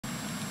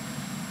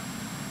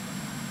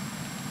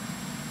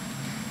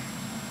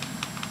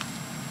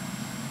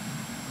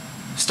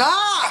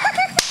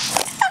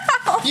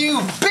Stop! You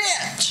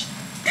bitch!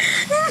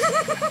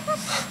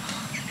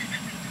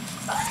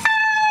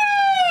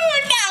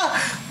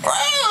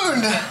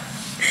 Rude!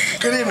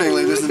 Good evening,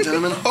 ladies and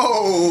gentlemen.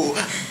 Oh!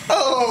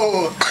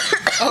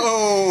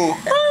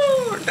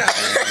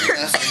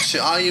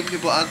 All you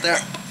people out there,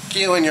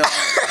 you and your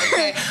life,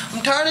 okay?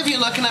 I'm tired of you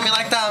looking at me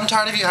like that. I'm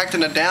tired of you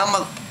acting a damn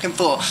motherfucking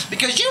fool.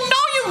 Because you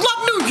know you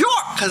love New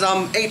York! Because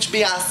I'm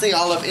HBIC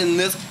all up in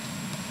this.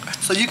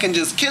 So you can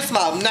just kiss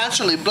my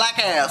naturally black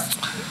ass.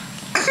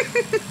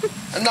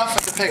 Enough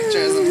with the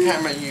pictures and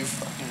camera, you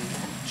fucking...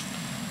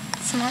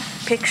 It's not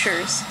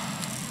pictures.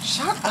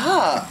 Shut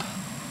up!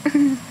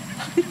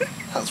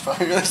 That was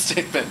probably really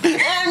stupid.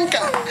 And go!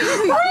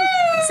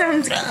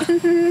 Sounds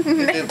good.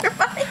 Never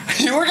mind.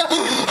 You were going...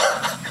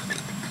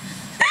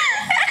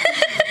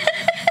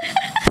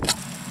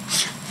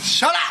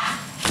 Shut up!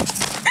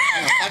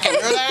 Fucking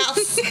rude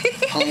ass!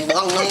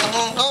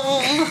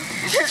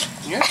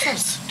 You're so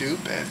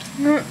stupid.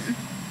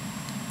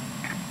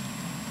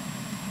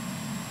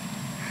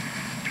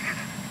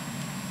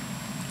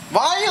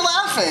 Why are you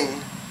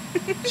laughing?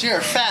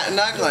 You're fat and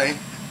ugly.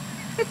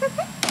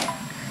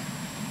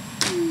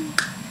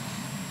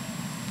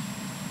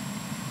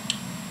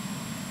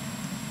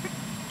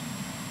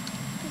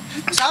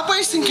 Stop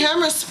wasting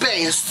camera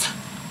space.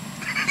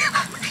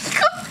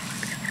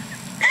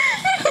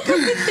 Do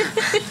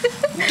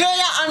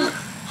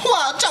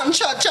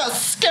ya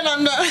just get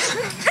under?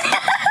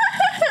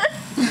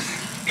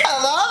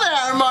 Hello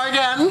there,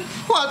 Morgan.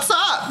 What's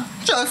up?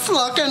 Just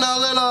looking a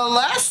little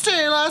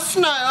lusty last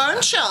night,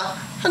 aren't ya?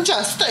 I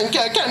just think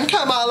you can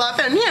come all up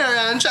in here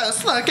and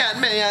just look at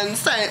me and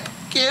say,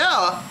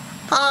 yeah,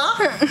 huh?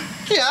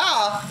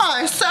 Yeah,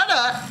 I said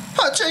it.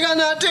 What you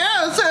gonna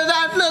do through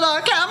that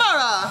little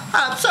camera?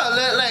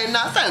 Absolutely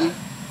nothing.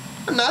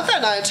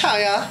 Nothing, I tell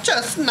ya.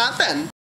 Just nothing.